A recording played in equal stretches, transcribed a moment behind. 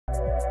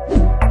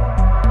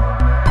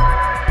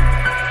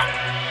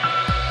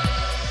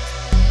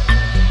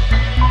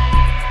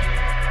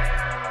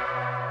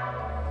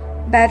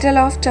Battle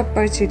of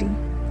Chappar Chiri.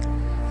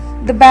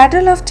 The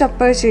Battle of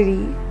Chappar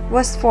Chiri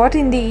was fought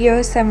in the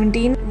year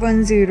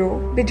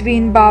 1710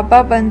 between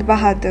Baba Band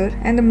Bahadur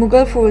and the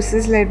Mughal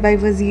forces led by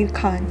Wazir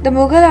Khan. The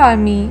Mughal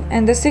army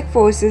and the Sikh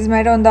forces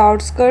met on the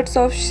outskirts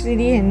of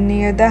Chiri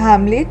near the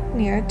hamlet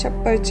near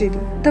Chappar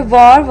Chiri. The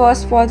war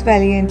was fought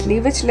valiantly,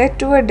 which led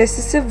to a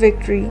decisive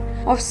victory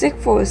of Sikh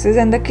forces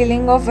and the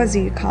killing of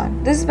Wazir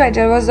Khan. This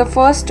battle was the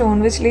first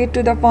stone which laid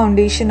to the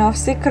foundation of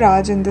Sikh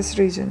Raj in this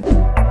region.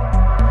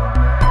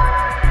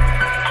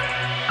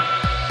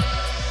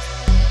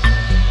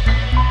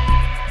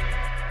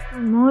 For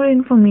more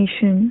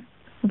information,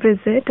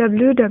 visit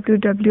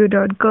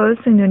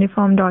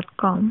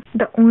www.girlsinuniform.com,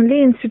 the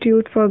only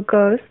institute for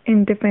girls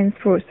in defense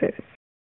forces.